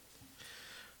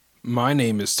My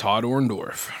name is Todd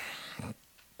Orndorff.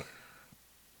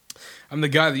 I'm the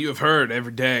guy that you have heard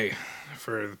every day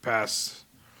for the past,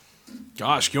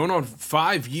 going on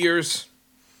 5 years,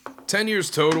 10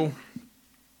 years total.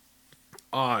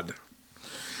 Odd.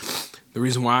 The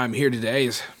reason why I'm here today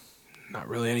is not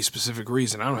really any specific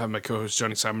reason. I don't have my co-host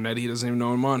Johnny Simonetti. He doesn't even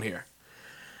know I'm on here.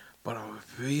 But I'm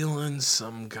feeling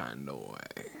some kind of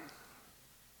way.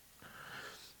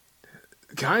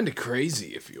 Kind of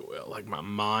crazy, if you will. Like my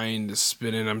mind is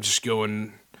spinning. I'm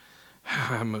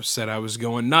upset I was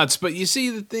going nuts. But you see,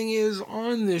 the thing is,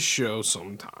 on this show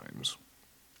sometimes,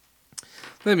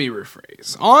 let me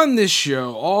rephrase. On this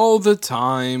show, all the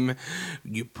time,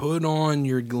 you put on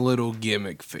your little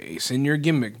gimmick face and your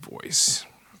gimmick voice.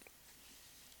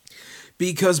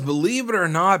 Because believe it or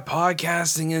not,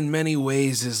 podcasting in many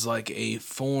ways is like a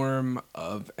form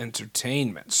of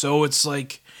entertainment. So it's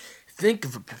like, think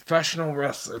of a professional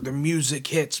wrestler. The music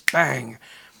hits, bang.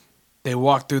 They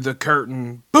walk through the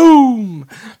curtain, boom.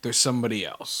 There's somebody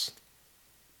else.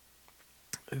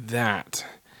 That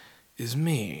is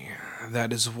me.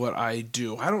 That is what I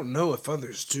do. I don't know if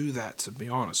others do that, to be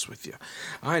honest with you.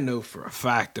 I know for a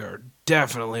fact there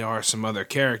definitely are some other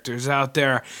characters out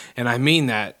there, and I mean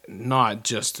that not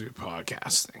just through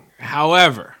podcasting.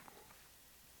 However,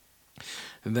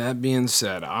 that being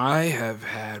said, I have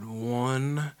had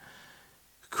one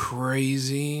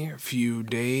crazy few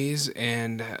days,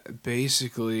 and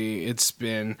basically it's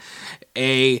been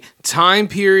a time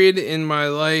period in my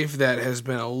life that has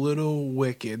been a little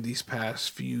wicked these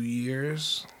past few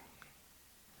years,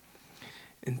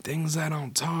 and things I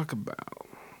don't talk about.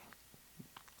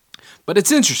 But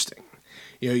it's interesting.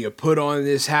 You put on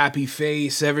this happy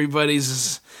face,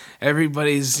 everybody's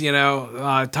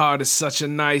Todd is such a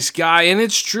nice guy, and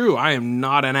it's true, I am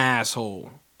not an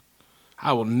asshole.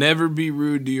 I will never be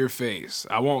rude to your face.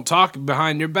 I won't talk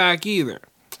behind your back either.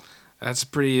 That's a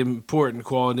pretty important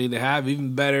quality to have,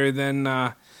 even better than,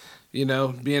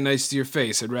 being nice to your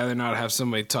face. I'd rather not have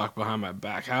somebody talk behind my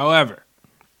back. However,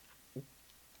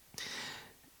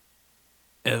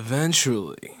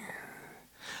 eventually,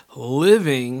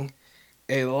 living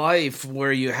a life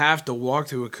where you have to walk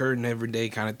through a curtain every day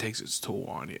kind of takes its toll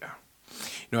on you.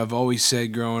 I've always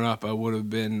said growing up I would have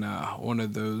been one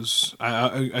of those.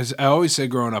 I always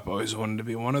said growing up I always wanted to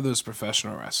be one of those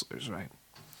professional wrestlers, right?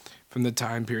 From the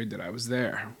time period that I was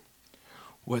there.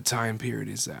 What time period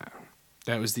is that?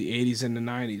 That was the 80s and the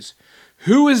 90s.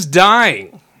 Who is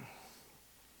dying?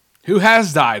 Who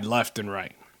has died left and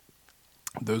right?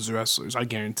 Those wrestlers. I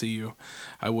guarantee you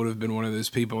I would have been one of those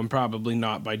people, and probably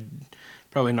not by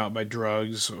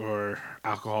drugs or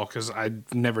alcohol, because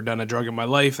I've never done a drug in my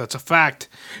life. That's a fact.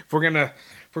 If we're gonna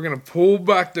pull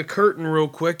back the curtain real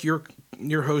quick, your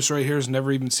host right here has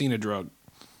never even seen a drug.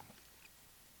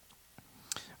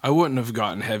 I wouldn't have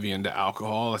gotten heavy into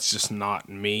alcohol. That's just not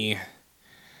me.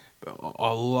 But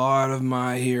a lot of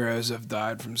my heroes have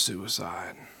died from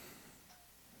suicide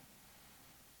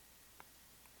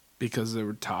because they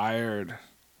were tired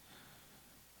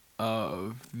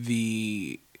of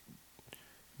the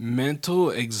mental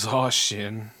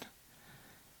exhaustion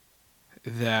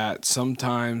that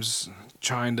sometimes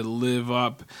trying to live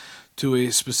up to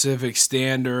a specific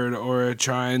standard or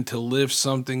trying to live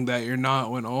something that you're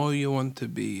not, when all you want to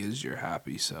be is your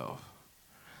happy self.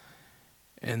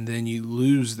 And then you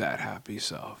lose that happy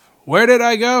self. Where did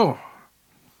I go?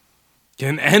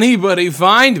 Can anybody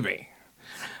find me?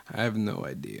 I have no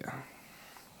idea.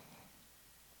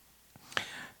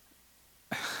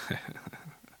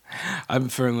 I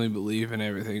firmly believe in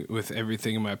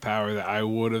everything in my power, that I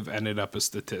would have ended up a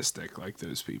statistic like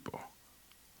those people.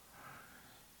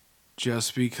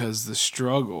 Just because the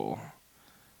struggle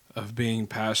of being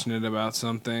passionate about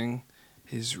something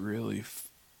is really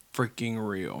freaking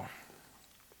real.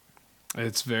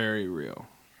 It's very real.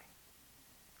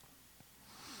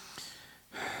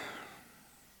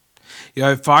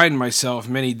 I find myself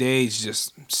many days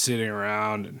just sitting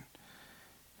around and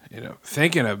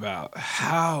thinking about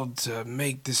how to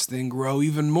make this thing grow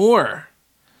even more.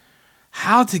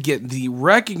 How to get the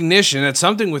recognition that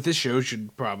something with this show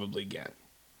should probably get.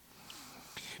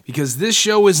 Because this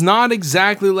show is not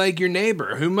exactly like your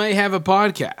neighbor who may have a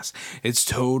podcast. It's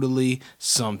totally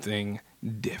something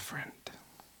different.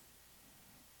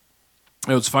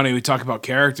 It's funny, we talk about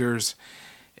characters,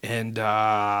 and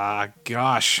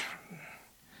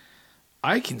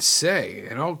I can say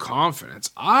in all confidence,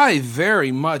 I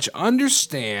very much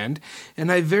understand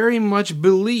and I very much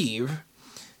believe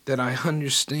that I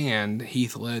understand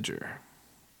Heath Ledger.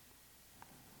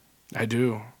 I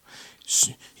do.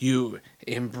 You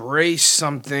embrace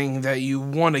something that you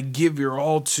want to give your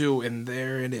all to, and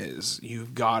there it is.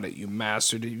 You've got it. You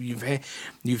mastered it.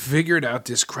 You figured out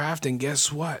this craft, and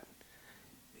guess what?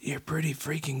 You're pretty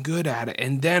freaking good at it.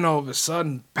 And then all of a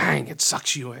sudden, bang, it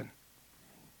sucks you in.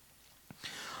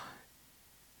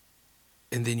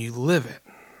 And then you live it.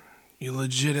 You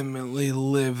legitimately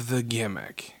live the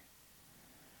gimmick.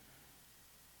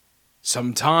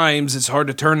 Sometimes it's hard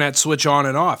to turn that switch on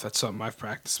and off. That's something I've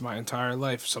practiced my entire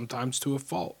life, sometimes to a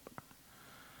fault.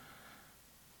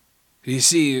 You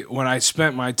see, when I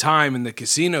spent my time in the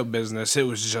casino business, it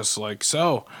was just like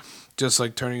so. Just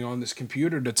like turning on this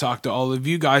computer to talk to all of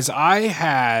you guys. I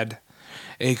had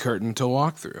a curtain to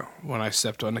walk through. When I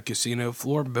stepped on the casino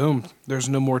floor, boom, there's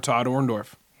no more Todd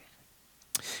Orndorff.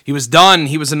 He was done.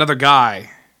 He was another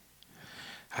guy.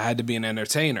 I had to be an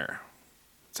entertainer.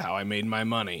 That's how I made my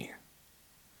money.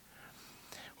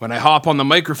 When I hop on the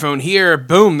microphone here,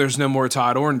 boom, there's no more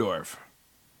Todd Orndorff.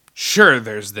 Sure,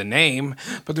 there's the name,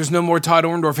 but there's no more Todd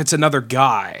Orndorff. It's another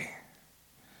guy.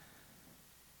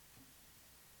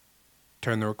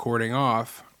 Turn the recording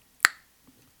off.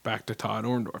 Back to Todd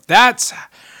Orndorff. That's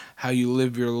how you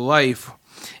live your life.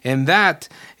 And that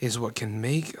is what can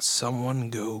make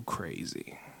someone go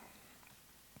crazy.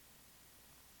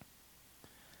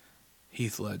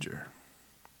 Heath Ledger.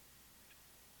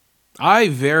 I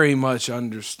very much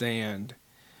understand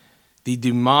the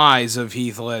demise of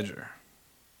Heath Ledger.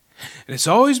 And it's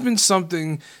always been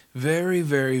something very,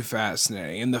 very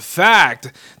fascinating. And the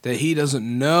fact that he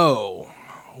doesn't know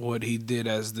what he did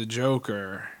as the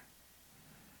Joker,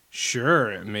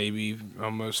 sure, it may be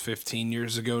almost 15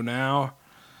 years ago now,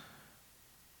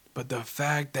 but the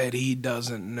fact that he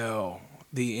doesn't know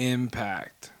the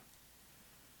impact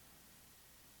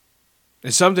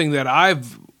is something that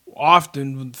I've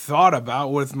often thought about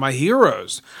with my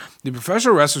heroes, the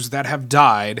professional wrestlers that have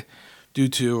died due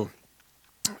to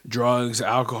drugs,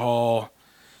 alcohol,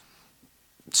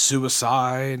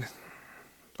 suicide,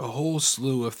 a whole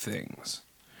slew of things.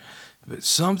 But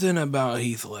something about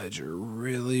Heath Ledger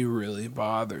really, really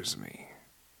bothers me.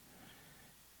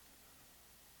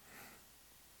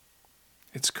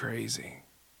 It's crazy.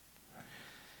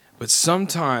 But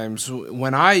sometimes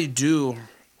when I do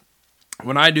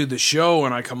the show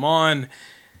and I come on,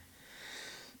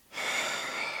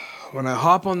 when I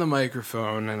hop on the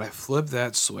microphone and I flip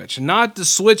that switch, not the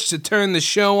switch to turn the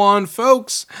show on,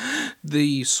 folks,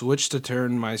 the switch to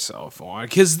turn myself on.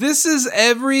 Because this is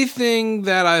everything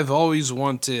that I've always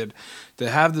wanted, to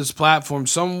have this platform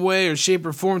some way or shape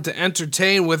or form to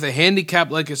entertain with a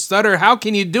handicap like a stutter. How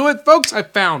can you do it, folks? I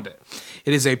found it.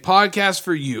 It is a podcast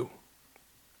for you.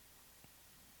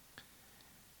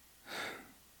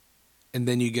 And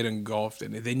then you get engulfed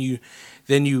in it. Then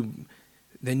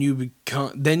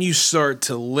you start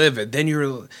to live it.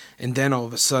 And then all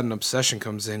of a sudden obsession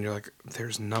comes in. You're like,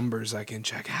 there's numbers I can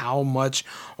check. How much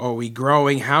are we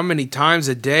growing? How many times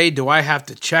a day do I have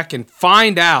to check and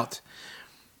find out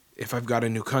if I've got a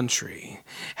new country?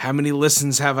 How many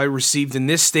listens have I received in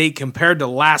this state compared to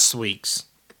last week's?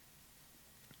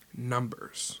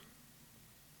 Numbers.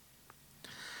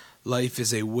 Life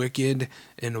is a wicked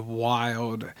and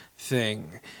wild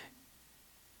thing.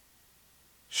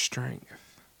 Strength.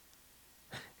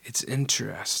 It's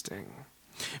interesting.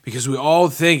 Because we all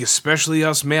think, especially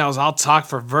us males, I'll talk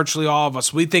for virtually all of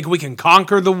us, we think we can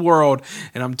conquer the world.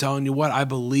 And I'm telling you what, I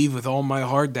believe with all my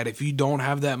heart that if you don't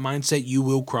have that mindset, you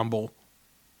will crumble.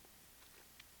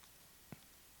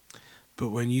 But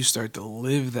when you start to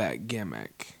live that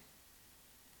gimmick,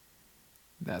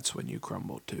 that's when you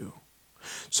crumble too.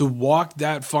 So walk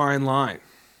that fine line.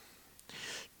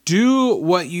 Do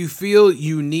what you feel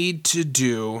you need to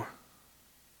do,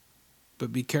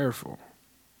 but be careful.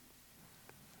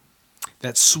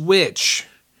 That switch,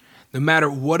 no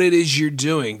matter what it is you're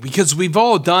doing, because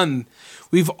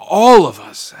all of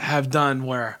us have done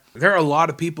where there are a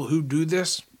lot of people who do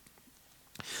this.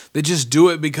 They just do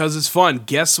it because it's fun.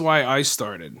 Guess why I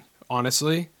started?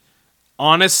 Honestly,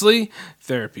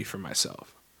 therapy for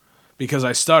myself. Because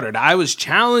I stuttered. I was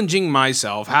challenging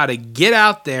myself how to get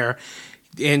out there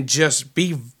and just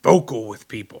be vocal with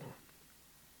people.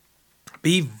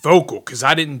 Be vocal, because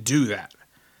I didn't do that.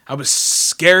 I was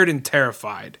scared and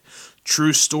terrified.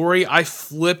 True story, I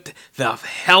flipped the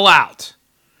hell out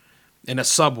in a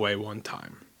subway one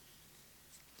time.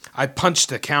 I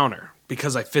punched a counter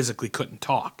because I physically couldn't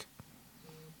talk.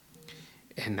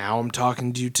 And now I'm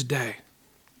talking to you today.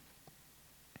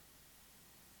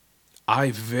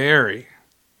 I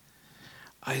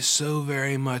so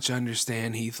very much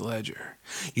understand Heath Ledger.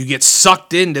 You get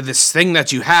sucked into this thing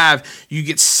that you have. You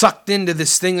get sucked into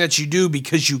this thing that you do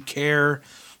because you care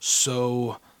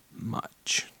so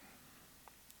much.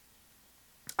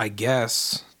 I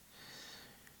guess.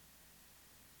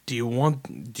 Do you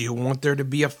want there to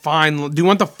be a fine? Do you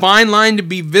want the fine line to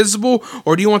be visible,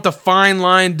 or do you want the fine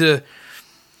line to?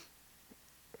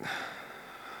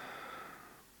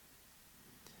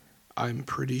 I'm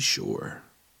pretty sure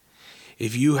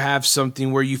if you have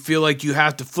something where you feel like you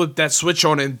have to flip that switch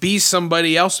on and be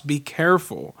somebody else, be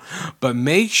careful. But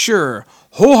make sure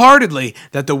wholeheartedly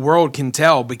that the world can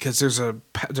tell, because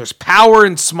there's power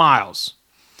in smiles.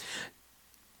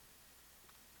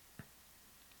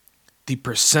 The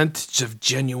percentage of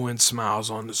genuine smiles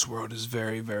on this world is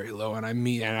very, very low. And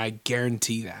I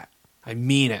guarantee that. I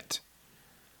mean it.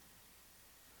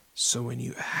 So when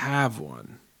you have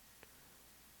one,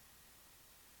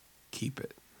 keep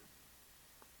it.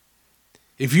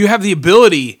 If you have the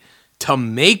ability to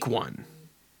make one,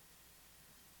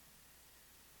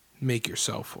 make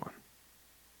yourself one.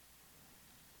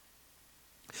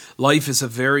 Life is a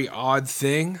very odd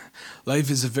thing. Life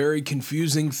is a very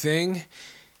confusing thing.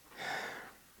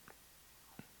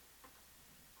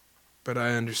 But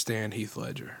I understand Heath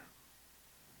Ledger.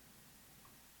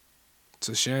 It's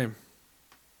a shame.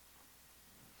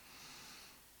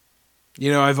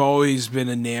 You know, I've always been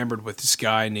enamored with this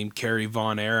guy named Carrie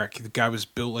Von Erich. The guy was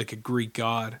built like a Greek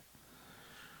god.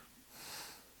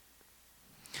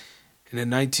 And in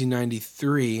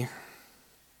 1993,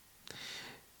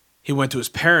 he went to his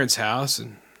parents' house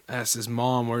and asked his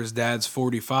mom where his dad's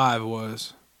 45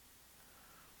 was.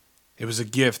 It was a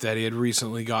gift that he had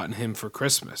recently gotten him for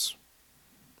Christmas.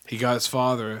 He got his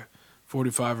father a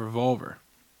 .45 revolver.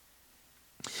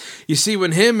 You see,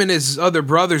 when him and his other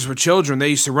brothers were children, they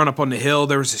used to run up on the hill.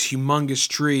 There was this humongous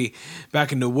tree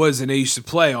back in the woods, and they used to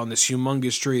play on this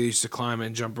humongous tree. They used to climb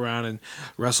and jump around and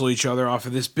wrestle each other off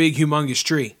of this big, humongous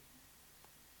tree.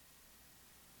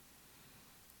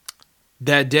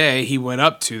 That day, he went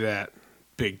up to that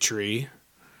big tree,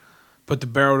 put the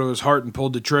barrel to his heart, and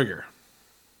pulled the trigger.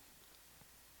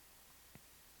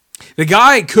 The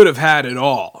guy could have had it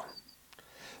all.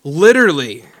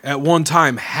 Literally, at one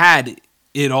time, had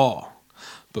it all.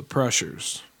 But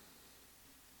pressures.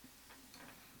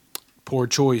 Poor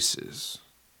choices.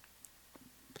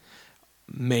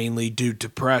 Mainly due to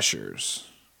pressures.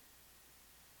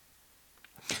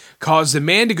 Caused the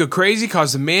man to go crazy,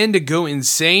 caused the man to go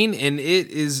insane, and it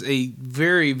is a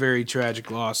very, very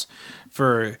tragic loss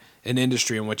for an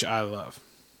industry in which I love.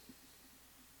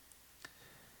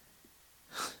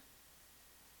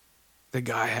 The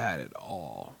guy had it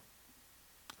all.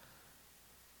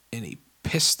 And he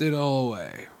pissed it all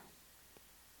away.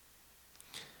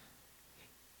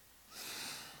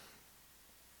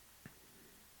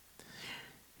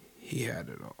 He had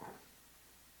it all.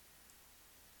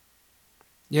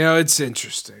 You know, it's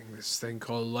interesting, this thing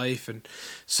called life. And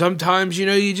sometimes, you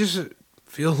know, you just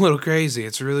feel a little crazy.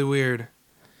 It's really weird.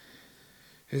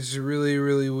 It's really,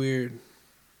 really weird.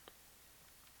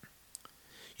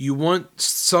 You want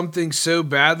something so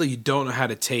badly, you don't know how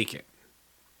to take it.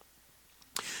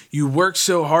 You work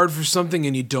so hard for something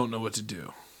and you don't know what to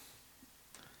do.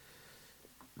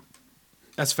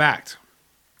 That's fact.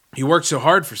 You work so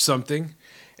hard for something,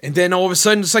 and then all of a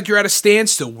sudden it's like you're at a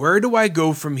standstill. Where do I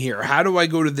go from here? How do I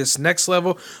go to this next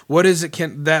level? What is it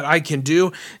that I can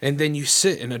do? And then you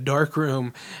sit in a dark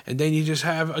room, and then you just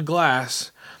have a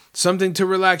glass, something to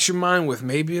relax your mind with.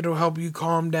 Maybe it'll help you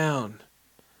calm down.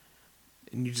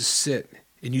 And you just sit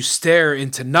and you stare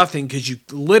into nothing because you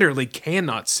literally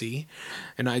cannot see.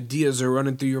 And ideas are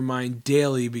running through your mind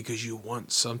daily because you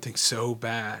want something so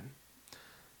bad.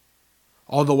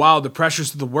 All the while, the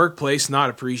pressures of the workplace not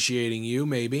appreciating you,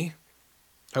 maybe.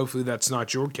 Hopefully that's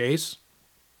not your case.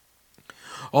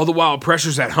 All the while,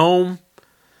 pressures at home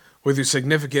with your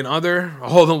significant other.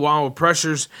 All the while,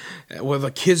 pressures when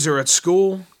the kids are at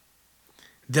school.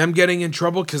 Them getting in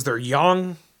trouble because they're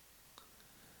young.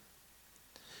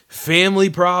 Family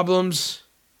problems,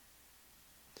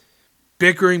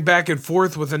 bickering back and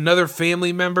forth with another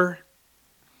family member,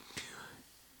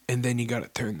 and then you got to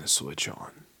turn the switch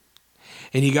on.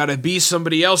 And you got to be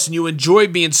somebody else, and you enjoy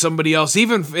being somebody else,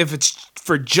 even if it's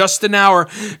for just an hour,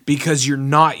 because you're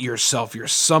not yourself, you're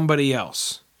somebody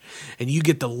else. And you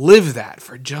get to live that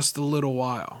for just a little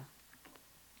while.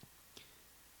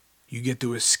 You get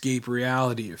to escape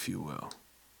reality, if you will.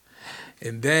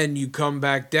 And then you come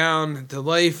back down to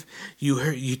life.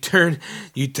 You turn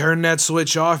that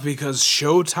switch off because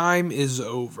showtime is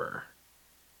over.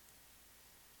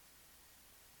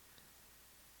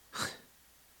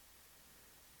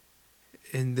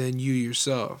 And then you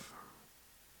yourself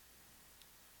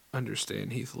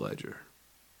understand Heath Ledger.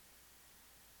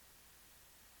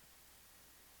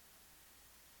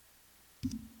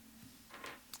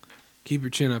 Keep your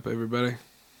chin up, everybody.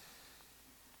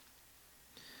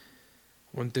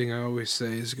 One thing I always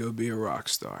say is go be a rock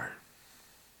star.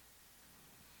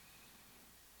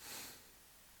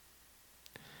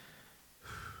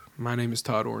 My name is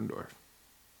Todd Orndorff.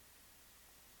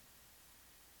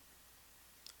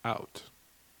 Out.